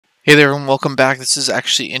Hey there and welcome back. This is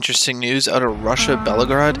actually interesting news out of Russia,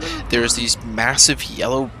 Belgorod. There's these massive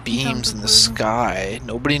yellow beams in the sky.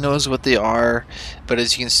 Nobody knows what they are, but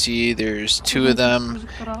as you can see, there's two of them,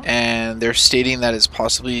 and they're stating that it's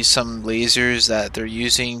possibly some lasers that they're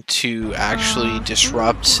using to actually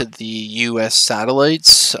disrupt the US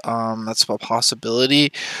satellites. That's a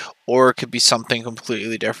possibility, or it could be something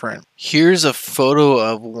completely different. Here's a photo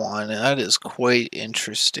of one, and that is quite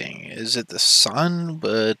interesting. Is it the sun?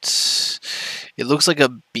 But it looks like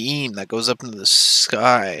a beam that goes up into the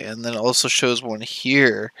sky, and then it also shows one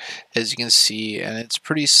here, as you can see, and it's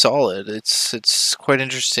pretty solid. It's quite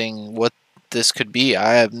interesting what this could be.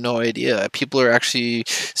 I have no idea. People are actually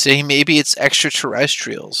saying maybe it's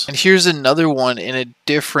extraterrestrials. And here's another one in a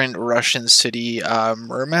different Russian city,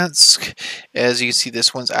 Murmansk. As you can see,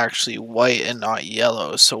 this one's actually white and not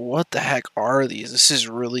yellow. So what the heck are these? This is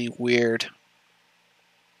really weird.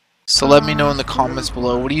 So let me know in the comments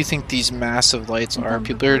below, what do you think these massive lights are?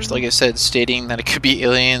 People are, like I said, stating that it could be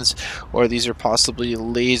aliens, or these are possibly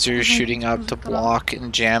lasers shooting up to block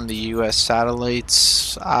and jam the US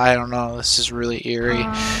satellites. I don't know, this is really eerie.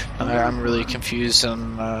 I'm really confused,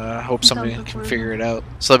 and I hope somebody can figure it out.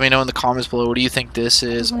 So let me know in the comments below, what do you think this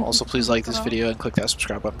is? Also, please like this video and click that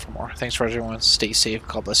subscribe button for more. Thanks for everyone, stay safe,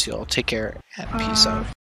 God bless you all, take care, and peace out.